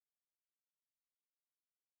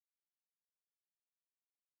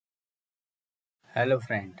Hello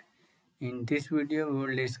friend, in this video we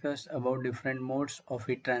will discuss about different modes of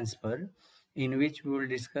heat transfer, in which we will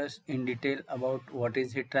discuss in detail about what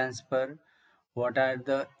is heat transfer, what are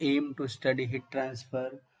the aim to study heat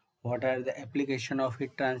transfer, what are the application of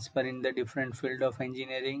heat transfer in the different field of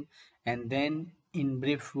engineering, and then in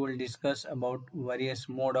brief we will discuss about various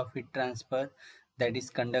mode of heat transfer, that is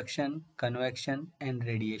conduction, convection and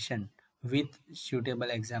radiation with suitable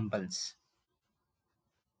examples.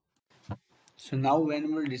 So now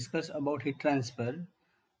when we'll discuss about heat transfer,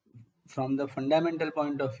 from the fundamental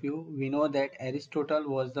point of view, we know that Aristotle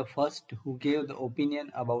was the first who gave the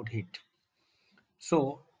opinion about heat.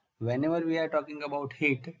 So whenever we are talking about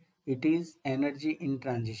heat, it is energy in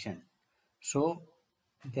transition. So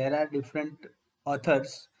there are different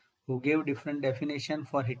authors who gave different definition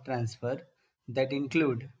for heat transfer that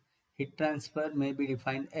include heat transfer may be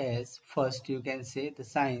defined as, first you can say, the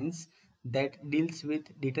science that deals with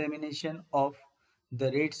determination of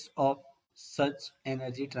the rates of such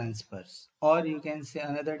energy transfers, or you can say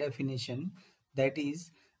another definition, that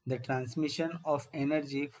is the transmission of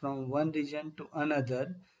energy from one region to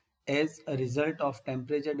another as a result of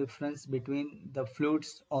temperature difference between the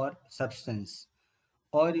fluids or substance.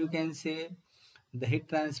 Or you can say the heat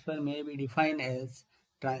transfer may be defined as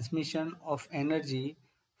transmission of energy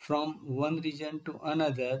from one region to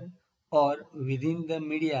another or within the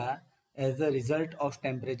media as a result of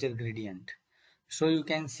temperature gradient. So you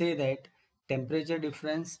can say that temperature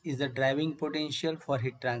difference is a driving potential for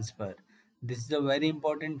heat transfer. This is a very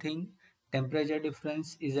important thing. Temperature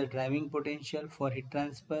difference is a driving potential for heat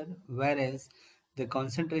transfer, whereas the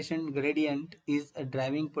concentration gradient is a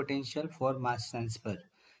driving potential for mass transfer.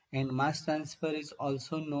 And mass transfer is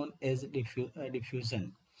also known as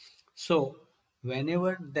diffusion. So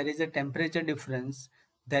whenever there is a temperature difference,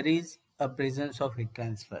 there is a presence of heat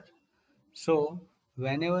transfer. So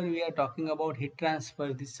whenever we are talking about heat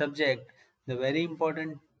transfer, this subject, the very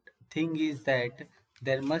important thing is that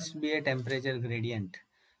there must be a temperature gradient.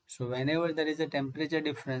 So whenever there is a temperature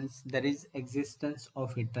difference, there is existence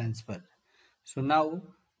of heat transfer. So now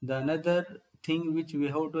the another thing which we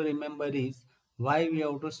have to remember is why we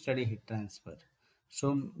have to study heat transfer.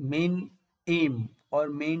 So main aim or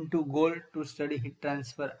main two goal to study heat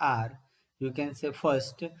transfer are, you can say,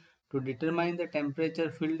 first to determine the temperature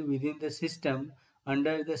field within the system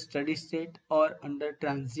under the steady state or under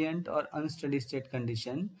transient or unsteady state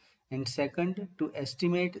condition, and second to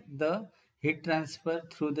estimate the heat transfer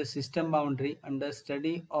through the system boundary under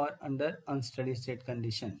steady or under unsteady state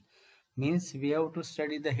condition. Means we have to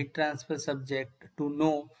study the heat transfer subject to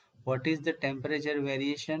know what is the temperature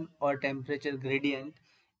variation or temperature gradient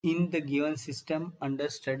in the given system under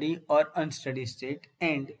steady or unsteady state,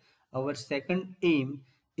 and our second aim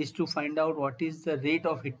is to find out what is the rate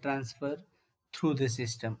of heat transfer through the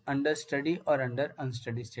system under steady or under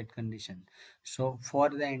unsteady state condition. So for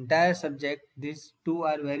the entire subject, these two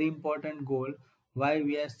are very important goal why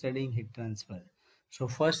we are studying heat transfer. So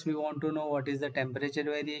first we want to know what is the temperature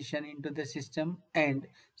variation into the system, and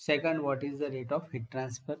second what is the rate of heat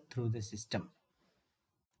transfer through the system.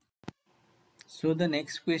 So the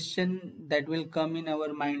next question that will come in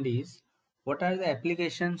our mind is, what are the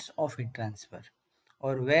applications of heat transfer,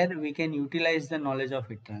 or where we can utilize the knowledge of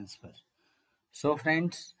heat transfer. So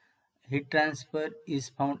friends, heat transfer is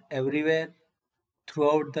found everywhere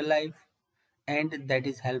throughout the life, and that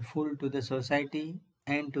is helpful to the society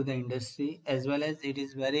and to the industry, as well as it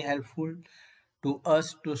is very helpful to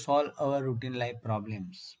us to solve our routine life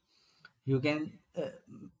problems. You can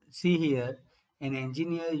see here, an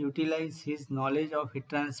engineer utilizes his knowledge of heat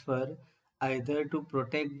transfer either to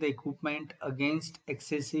protect the equipment against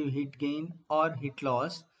excessive heat gain or heat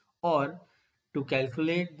loss, or to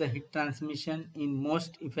calculate the heat transmission in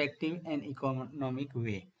most effective and economic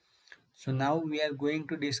way. So now we are going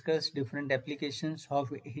to discuss different applications of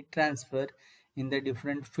heat transfer in the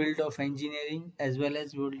different field of engineering, as well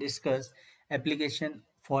as we will discuss application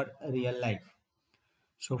for real life.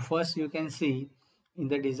 So first you can see in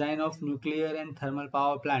the design of nuclear and thermal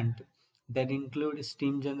power plant that include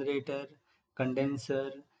steam generator,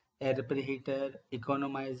 condenser, air preheater,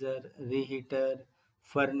 economizer, reheater,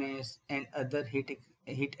 furnace and other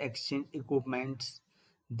heat exchange equipments.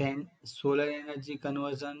 Then solar energy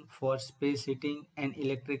conversion for space heating and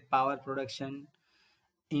electric power production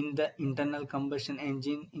in the internal combustion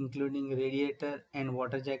engine, including radiator and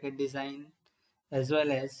water jacket design, as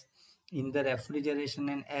well as in the refrigeration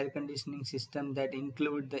and air conditioning system that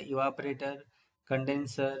include the evaporator,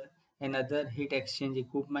 condenser and other heat exchange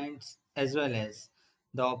equipments, as well as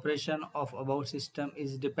the operation of above system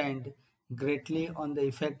is depend greatly on the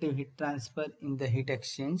effective heat transfer in the heat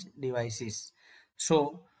exchange devices.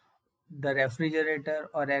 So the refrigerator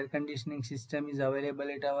or air conditioning system is available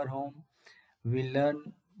at our home. We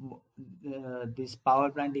learn this power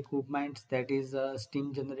plant equipment, that is a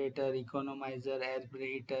steam generator, economizer, air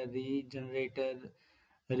preheater, regenerator,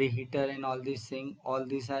 reheater, and all these things. All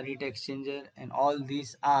these are heat exchanger, and all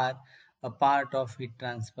these are a part of heat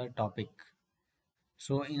transfer topic.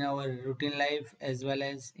 So in our routine life as well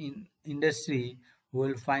as in industry, we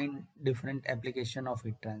will find different application of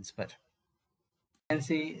heat transfer. You can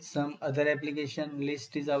see some other application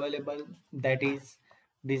list is available, that is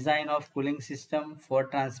design of cooling system for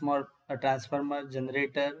transformer,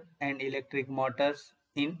 generator, and electric motors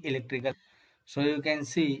in electrical. So you can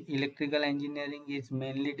see electrical engineering is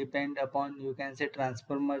mainly depend upon, you can say,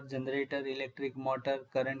 transformer, generator, electric motor,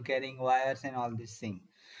 current carrying wires, and all these things.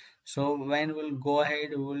 So when we'll go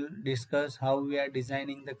ahead, we'll discuss how we are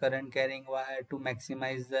designing the current carrying wire to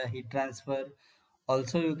maximize the heat transfer.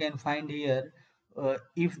 Also, you can find here,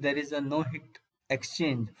 if there is a no heat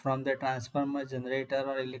exchange from the transformer, generator,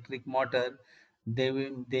 or electric motor, they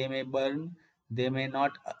may burn, they may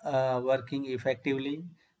not working effectively.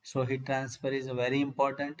 So heat transfer is very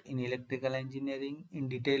important in electrical engineering. In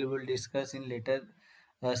detail, we'll discuss in later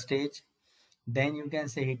stage. Then you can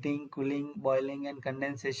say heating, cooling, boiling, and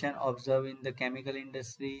condensation observed in the chemical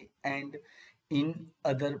industry and in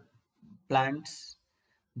other plants.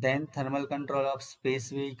 Then thermal control of space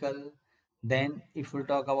vehicle. Then if we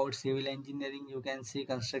talk about civil engineering, you can see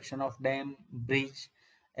construction of dam, bridge,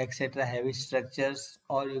 etc., heavy structures,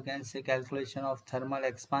 or you can say calculation of thermal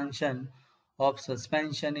expansion of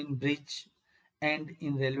suspension in bridge and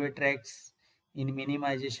in railway tracks, in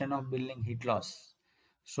minimization of building heat loss.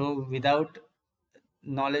 So without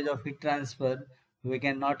knowledge of heat transfer, we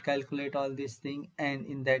cannot calculate all these things, and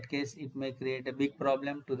in that case it may create a big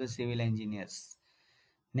problem to the civil engineers.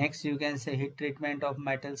 Next, you can say heat treatment of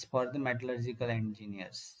metals for the metallurgical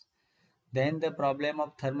engineers. Then the problem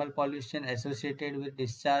of thermal pollution associated with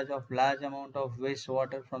discharge of large amount of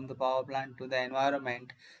wastewater from the power plant to the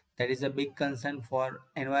environment, that is a big concern for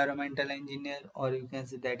environmental engineer, or you can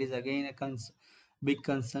say that is again a big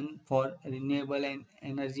concern for renewable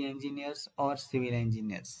energy engineers or civil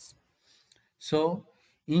engineers. So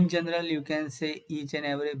in general, you can say each and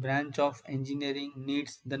every branch of engineering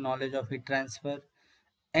needs the knowledge of heat transfer,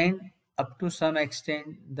 and up to some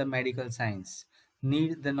extent the medical science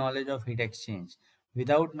need the knowledge of heat exchange.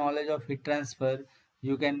 Without knowledge of heat transfer,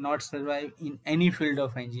 you cannot survive in any field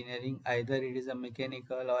of engineering, either it is a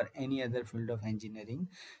mechanical or any other field of engineering.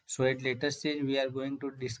 So at later stage we are going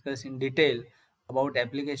to discuss in detail about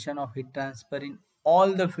application of heat transfer in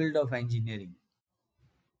all the field of engineering.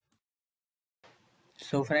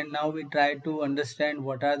 So friend, now we try to understand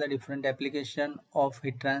what are the different application of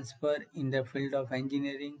heat transfer in the field of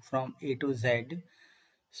engineering from A to Z.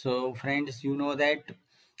 So friends, you know that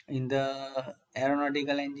in the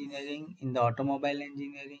aeronautical engineering, in the automobile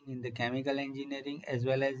engineering, in the chemical engineering, as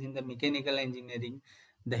well as in the mechanical engineering,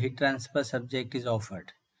 the heat transfer subject is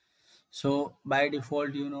offered. So by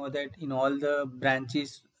default, you know that in all the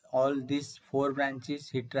branches, all these four branches,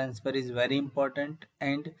 heat transfer is very important,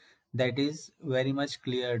 and that is very much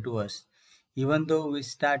clear to us. Even though we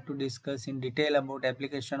start to discuss in detail about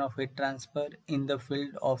application of heat transfer in the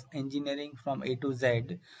field of engineering from A to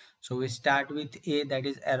Z. So we start with A, that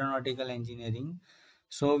is aeronautical engineering.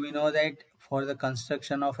 So we know that for the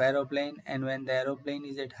construction of aeroplane, and when the aeroplane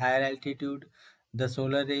is at higher altitude, the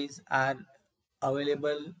solar rays are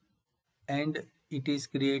available and it is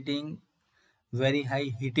creating very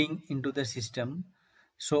high heating into the system.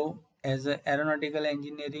 So as a aeronautical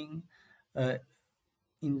engineering, uh,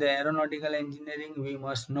 in the aeronautical engineering we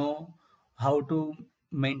must know how to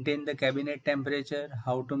maintain the cabinet temperature,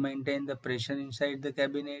 how to maintain the pressure inside the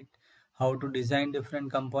cabinet, how to design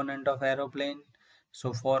different component of aeroplane.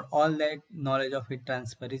 So for all that, knowledge of heat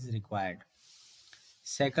transfer is required.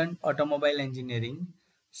 Second, automobile engineering.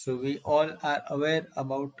 So we all are aware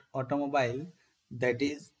about automobile, that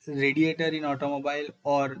is radiator in automobile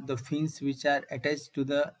or the fins which are attached to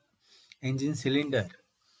the engine cylinder.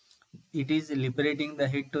 It is liberating the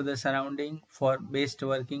heat to the surrounding for best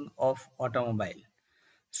working of automobile.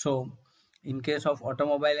 So in case of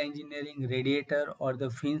automobile engineering, radiator or the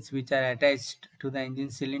fins which are attached to the engine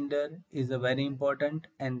cylinder is a very important,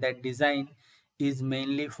 and that design is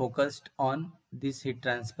mainly focused on this heat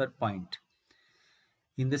transfer point.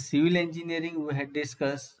 In the civil engineering, we had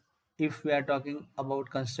discussed, if we are talking about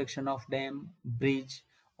construction of dam, bridge,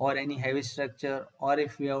 or any heavy structure, or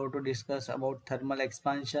if we have to discuss about thermal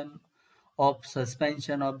expansion of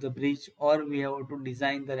suspension of the bridge, or we have to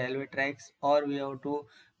design the railway tracks, or we have to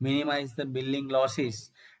minimize the building losses,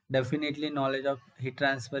 definitely knowledge of heat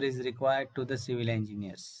transfer is required to the civil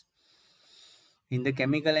engineers. In the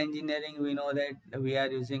chemical engineering, we know that we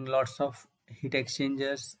are using lots of heat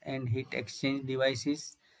exchangers and heat exchange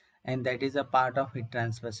devices, and that is a part of heat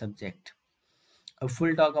transfer subject. If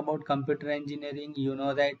we'll talk about computer engineering, you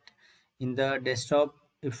know that in the desktop,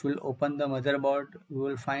 if we'll open the motherboard, we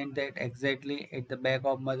will find that exactly at the back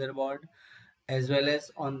of motherboard, as well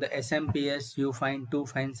as on the SMPS, you find two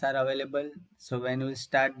fans are available. So when we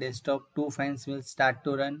start desktop, two fans will start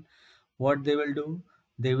to run. What they will do,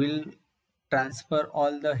 they will transfer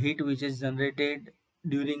all the heat which is generated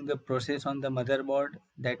during the process on the motherboard,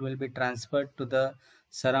 that will be transferred to the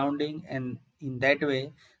surrounding, and in that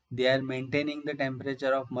way they are maintaining the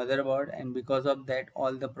temperature of motherboard, and because of that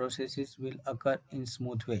all the processes will occur in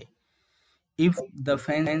smooth way. If the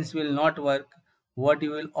fans will not work, what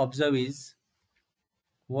you will observe is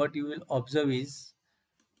what you will observe is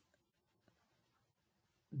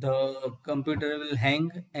the computer will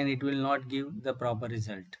hang and it will not give the proper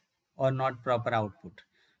result or not proper output.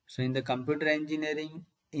 So in the computer engineering,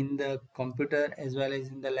 in the computer as well as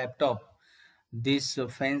in the laptop, these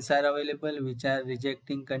fans are available which are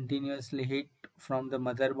rejecting continuously heat from the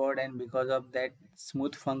motherboard, and because of that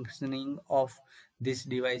smooth functioning of these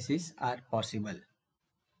devices are possible.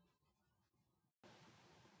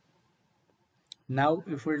 Now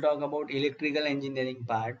if we'll talk about electrical engineering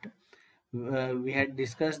part, we had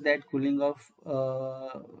discussed that cooling of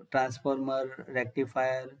transformer,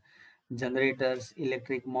 rectifier, generators,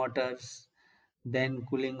 electric motors, then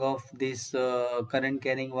cooling of these current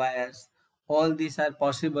carrying wires. All these are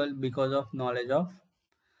possible because of knowledge of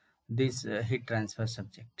this heat transfer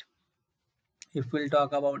subject. If we'll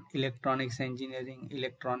talk about electronics engineering,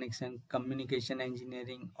 electronics and communication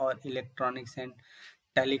engineering, or electronics and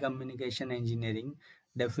telecommunication engineering,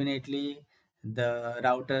 definitely the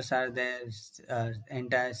routers are there,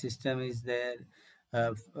 entire system is there,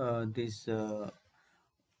 this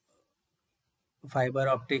fiber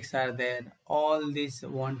optics are there. All these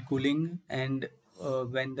want cooling, and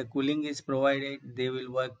when the cooling is provided, they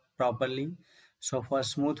will work properly. So for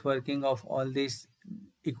smooth working of all this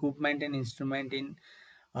equipment and instrument in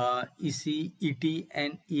EC, ET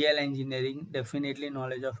and EL engineering, definitely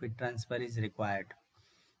knowledge of heat transfer is required.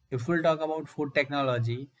 If we'll talk about food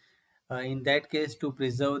technology, in that case, to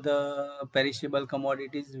preserve the perishable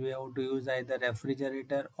commodities, we have to use either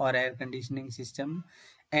refrigerator or air conditioning system.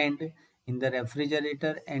 And in the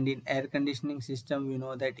refrigerator and in air conditioning system, we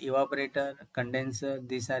know that evaporator, condenser,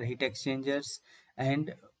 these are heat exchangers,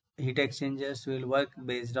 and heat exchangers will work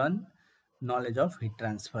based on knowledge of heat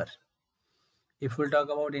transfer. If we talk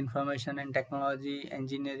about information and technology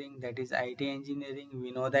engineering, that is IT engineering,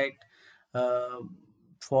 we know that uh,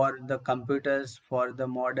 for the computers, for the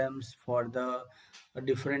modems, for the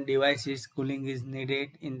different devices, cooling is needed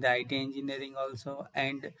in the IT engineering also,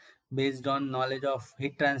 and based on knowledge of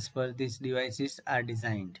heat transfer, these devices are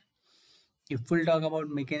designed. If we'll talk about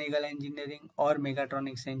mechanical engineering or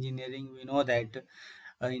mechatronics engineering, we know that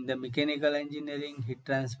in the mechanical engineering, heat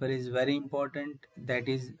transfer is very important. That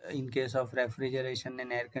is in case of refrigeration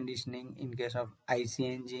and air conditioning, in case of IC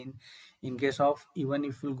engine, in case of even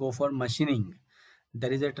if you go for machining,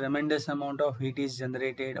 there is a tremendous amount of heat is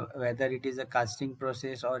generated, whether it is a casting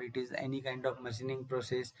process or it is any kind of machining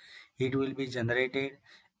process, heat will be generated.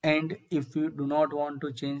 And if you do not want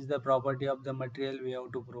to change the property of the material, we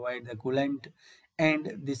have to provide the coolant,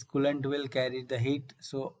 and this coolant will carry the heat.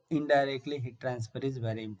 So indirectly heat transfer is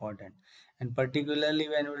very important, and particularly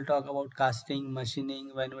when we'll talk about casting,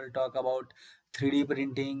 machining, when we'll talk about 3D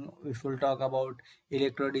printing, if we'll talk about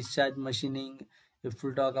electro discharge machining, if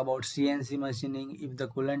we talk about CNC machining, if the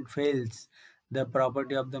coolant fails, the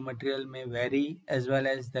property of the material may vary, as well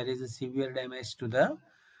as there is a severe damage to the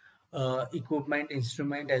equipment,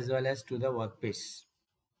 instrument, as well as to the workpiece.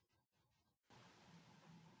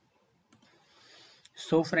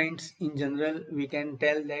 So friends, in general, we can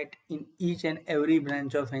tell that in each and every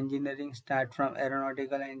branch of engineering, start from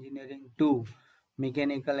aeronautical engineering to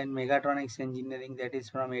mechanical and mechatronics engineering, that is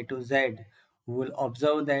from A to Z, we will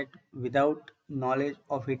observe that without knowledge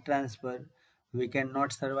of heat transfer, we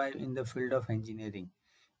cannot survive in the field of engineering.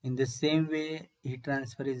 In the same way, heat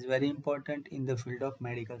transfer is very important in the field of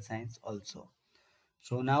medical science also.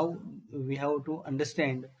 So now we have to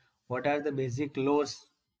understand what are the basic laws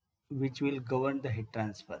which will govern the heat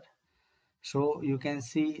transfer. So you can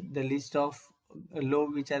see the list of law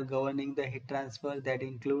which are governing the heat transfer, that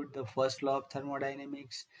include the first law of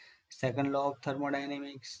thermodynamics, second law of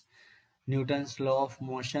thermodynamics, Newton's law of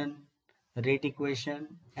motion, rate equation,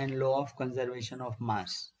 and law of conservation of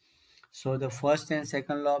mass. So the first and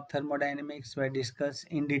second law of thermodynamics were discussed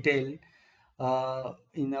in detail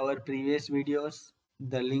in our previous videos.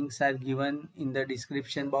 The links are given in the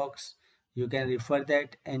description box. You can refer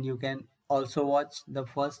that, and you can also watch the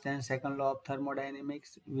first and second law of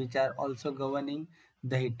thermodynamics, which are also governing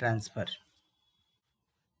the heat transfer.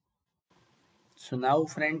 So now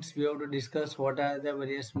friends, we have to discuss what are the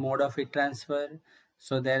various mode of heat transfer.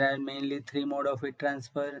 So there are mainly three mode of heat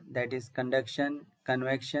transfer, that is conduction,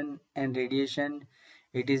 convection and radiation.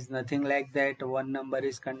 It is nothing like that. One number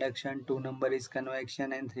is conduction, two number is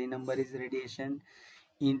convection and three number is radiation.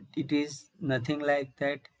 It is nothing like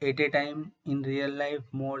that. At a time in real life,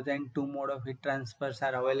 more than two mode of heat transfers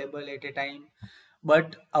are available at a time.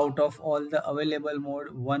 But out of all the available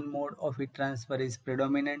mode, one mode of heat transfer is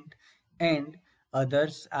predominant and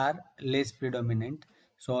others are less predominant.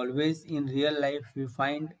 So always in real life we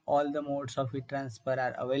find all the modes of heat transfer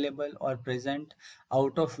are available or present,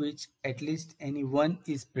 out of which at least any one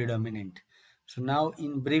is predominant. So now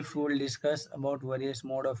in brief we will discuss about various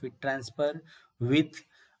mode of heat transfer with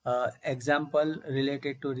example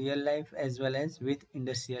related to real life as well as with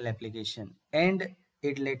industrial application. And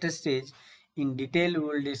at later stage in detail we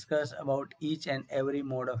will discuss about each and every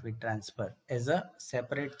mode of heat transfer as a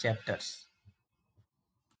separate chapters.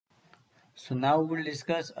 So now we'll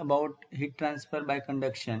discuss about heat transfer by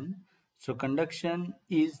conduction. So conduction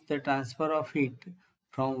is the transfer of heat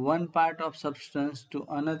from one part of substance to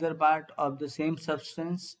another part of the same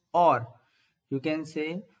substance, or you can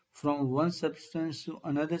say from one substance to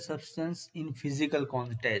another substance in physical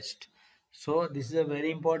context. So this is a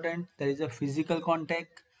very important. There is a physical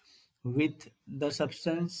contact with the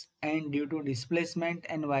substance, and due to displacement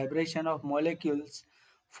and vibration of molecules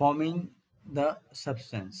forming the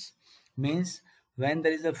substance, means when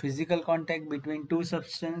there is a physical contact between two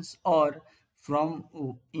substances or from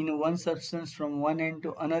in one substance from one end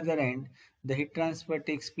to another end, the heat transfer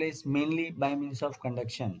takes place mainly by means of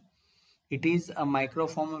conduction. It is a micro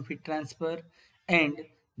form of heat transfer, and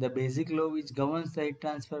the basic law which governs the heat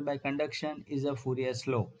transfer by conduction is a Fourier's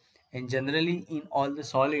law. And generally in all the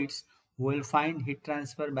solids we will find heat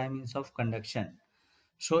transfer by means of conduction.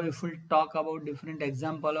 So if we talk about different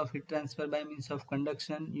example of heat transfer by means of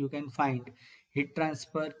conduction, you can find heat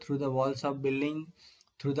transfer through the walls of building,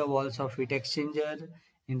 through the walls of heat exchanger,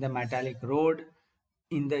 in the metallic rod,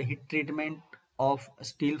 in the heat treatment of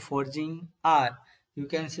steel forging, or you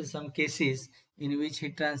can see some cases in which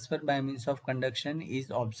heat transfer by means of conduction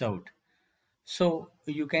is observed. So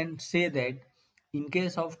you can say that in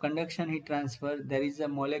case of conduction heat transfer, there is a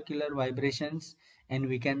molecular vibrations and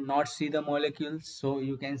we cannot see the molecules. So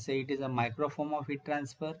you can say it is a micro form of heat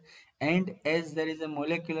transfer. And as there is a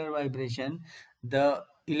molecular vibration, the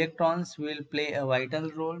electrons will play a vital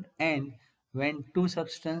role. And when two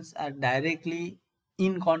substances are directly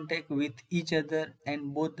in contact with each other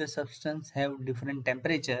and both the substances have different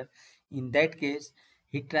temperature, in that case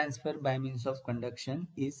heat transfer by means of conduction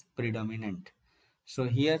is predominant. So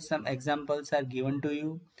here some examples are given to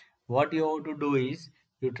you. What you have to do is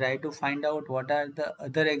you try to find out what are the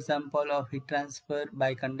other example of heat transfer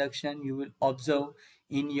by conduction you will observe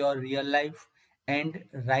in your real life, and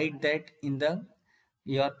write that in the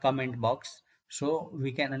your comment box, so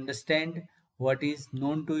we can understand what is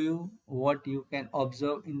known to you, what you can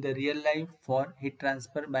observe in the real life for heat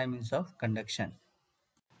transfer by means of conduction.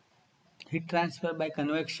 Heat transfer by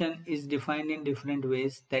convection is defined in different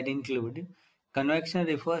ways that include: convection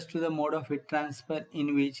refers to the mode of heat transfer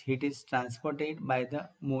in which heat is transported by the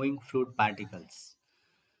moving fluid particles.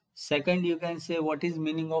 Second, you can say what is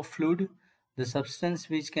meaning of fluid. The substance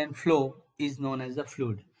which can flow is known as a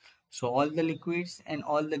fluid. So all the liquids and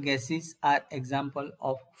all the gases are example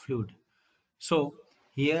of fluid. So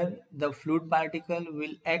here the fluid particle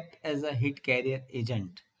will act as a heat carrier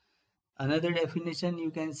agent. Another definition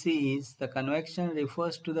you can see is the convection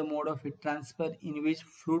refers to the mode of heat transfer in which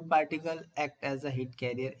fluid particles act as a heat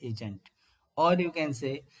carrier agent. Or you can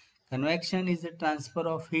say convection is the transfer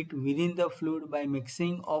of heat within the fluid by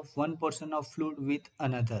mixing of one portion of fluid with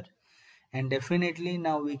another. And definitely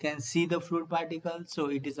now we can see the fluid particle, so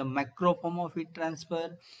it is a macro form of heat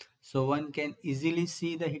transfer. So one can easily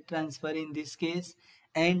see the heat transfer in this case,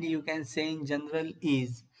 and you can say in general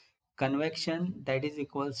is convection, that is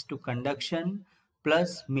equals to conduction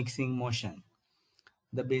plus mixing motion.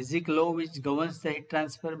 The basic law which governs the heat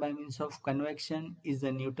transfer by means of convection is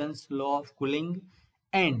the Newton's law of cooling,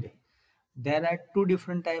 and there are two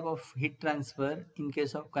different type of heat transfer in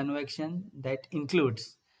case of convection, that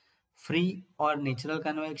includes free or natural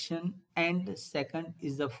convection, and second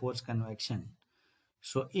is the forced convection.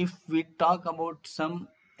 So if we talk about some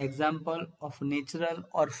example of natural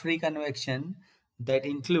or free convection, that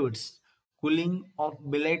includes cooling of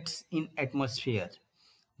billets in atmosphere.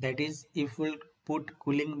 That is, if we'll put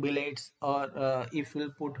cooling billets or if we'll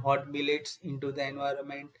put hot billets into the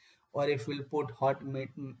environment, or if we'll put hot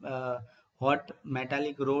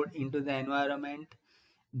metallic rod into the environment,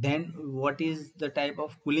 then what is the type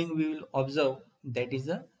of cooling we will observe? That is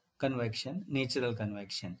a convection, natural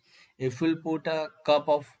convection. If we'll put a cup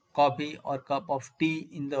of coffee or cup of tea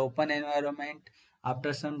in the open environment,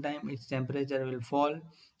 after some time its temperature will fall,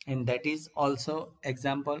 and that is also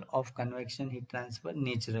example of convection heat transfer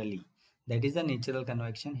naturally. That is a natural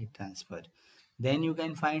convection heat transfer. Then you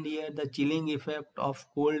can find here the chilling effect of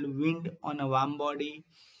cold wind on a warm body,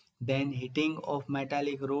 then heating of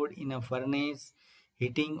metallic rod in a furnace,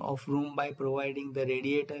 heating of room by providing the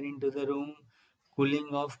radiator into the room, cooling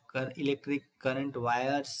of electric current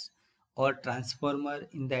wires or transformer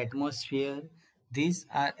in the atmosphere. These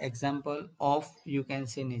are example of, you can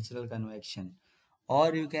say, natural convection.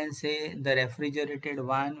 Or you can say the refrigerated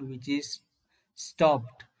one which is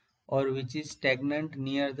stopped or which is stagnant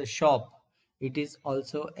near the shop. It is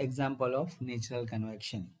also example of natural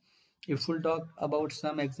convection. If we talk about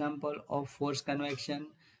some example of forced convection,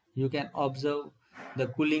 you can observe the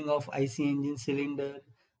cooling of IC engine cylinder,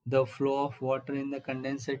 the flow of water in the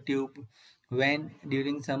condenser tube. When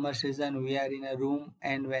during summer season we are in a room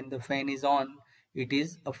and when the fan is on, it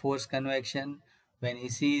is a forced convection. When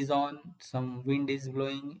AC is on, some wind is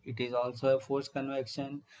blowing, it is also a forced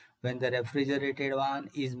convection. When the refrigerated one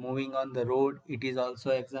is moving on the road, it is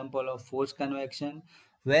also example of forced convection,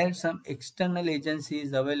 where some external agency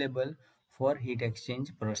is available for heat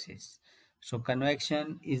exchange process. So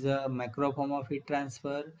convection is a macro form of heat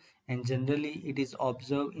transfer, and generally it is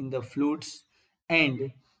observed in the fluids,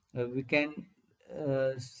 and we can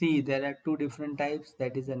see there are two different types,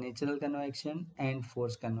 that is a natural convection and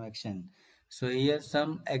forced convection. So here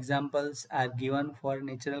some examples are given for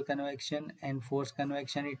natural convection and forced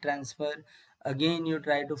convection heat transfer. Again, you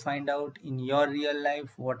try to find out in your real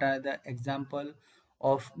life what are the example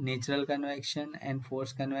of natural convection and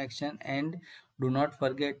forced convection, and do not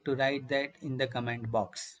forget to write that in the comment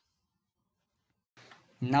box.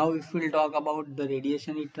 Now if we'll talk about the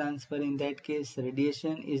radiation heat transfer, in that case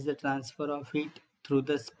radiation is the transfer of heat through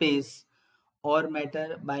the space or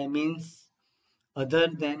matter by means other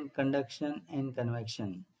than conduction and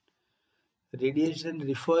convection. Radiation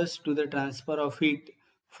refers to the transfer of heat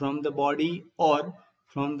from the body or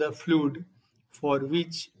from the fluid for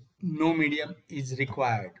which no medium is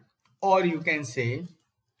required. Or you can say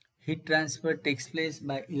heat transfer takes place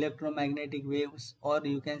by electromagnetic waves, or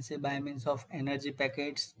you can say by means of energy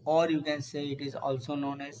packets, or you can say it is also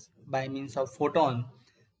known as by means of photon.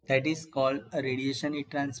 That is called a radiation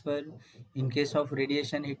heat transfer. In case of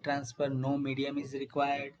radiation heat transfer, no medium is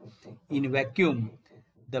required. In vacuum,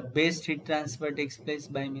 the best heat transfer takes place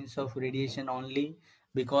by means of radiation only,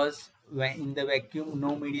 because when in the vacuum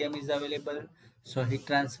no medium is available, so heat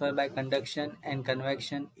transfer by conduction and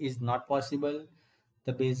convection is not possible.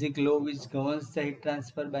 The basic law which governs the heat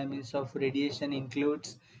transfer by means of radiation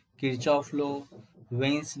includes Kirchhoff law,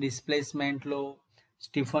 Wein's displacement law,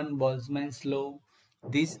 Stefan Boltzmann's law.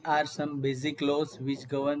 These are some basic laws which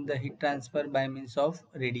govern the heat transfer by means of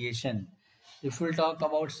radiation. If we'll talk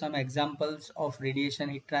about some examples of radiation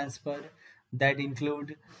heat transfer, that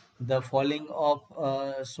include the falling of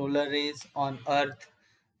solar rays on Earth,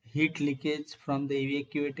 heat leakage from the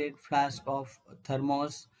evacuated flask of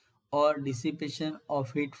thermos, or dissipation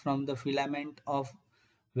of heat from the filament of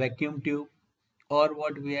vacuum tube, or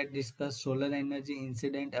what we had discussed, solar energy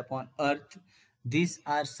incident upon Earth. These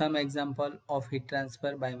are some example of heat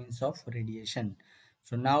transfer by means of radiation.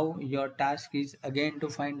 So now your task is again to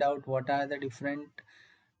find out what are the different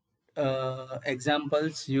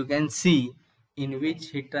examples you can see in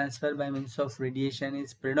which heat transfer by means of radiation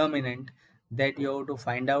is predominant, that you have to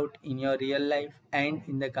find out in your real life, and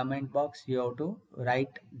in the comment box you have to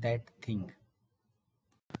write that thing.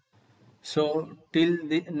 So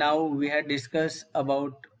now we had discussed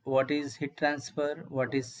about what is heat transfer,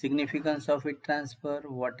 what is significance of heat transfer,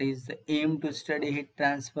 what is the aim to study heat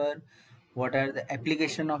transfer, what are the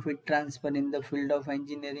application of heat transfer in the field of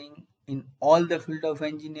engineering, in all the field of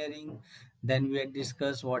engineering. Then we had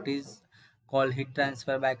discussed what is called heat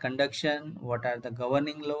transfer by conduction, what are the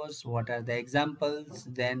governing laws, what are the examples.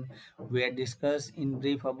 Then we had discussed in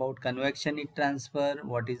brief about convection heat transfer,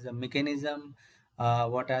 what is the mechanism,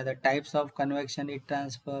 what are the types of convection heat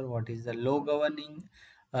transfer, what is the law governing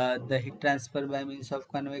the heat transfer by means of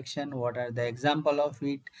convection, what are the example of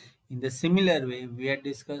it. In the similar way, we had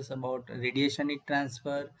discussed about radiation heat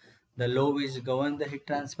transfer, the law which govern the heat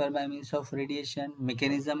transfer by means of radiation,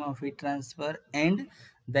 mechanism of heat transfer, and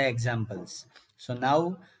the examples. So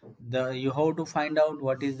now you have to find out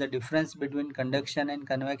what is the difference between conduction and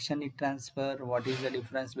convection heat transfer, what is the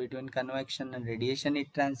difference between convection and radiation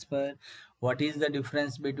heat transfer, what is the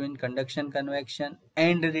difference between conduction convection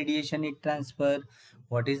and radiation heat transfer,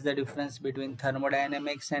 what is the difference between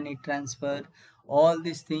thermodynamics and heat transfer. All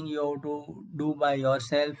these things you have to do by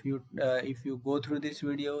yourself. If you go through this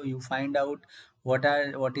video, you find out what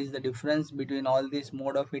is the difference between all these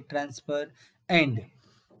mode of heat transfer. And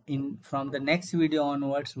from the next video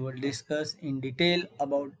onwards, we will discuss in detail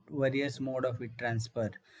about various mode of heat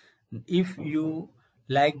transfer. If you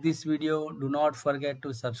like this video, do not forget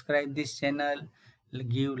to subscribe this channel,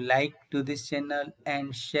 give like to this channel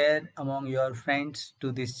and share among your friends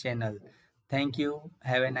to this channel. Thank you.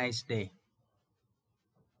 Have a nice day.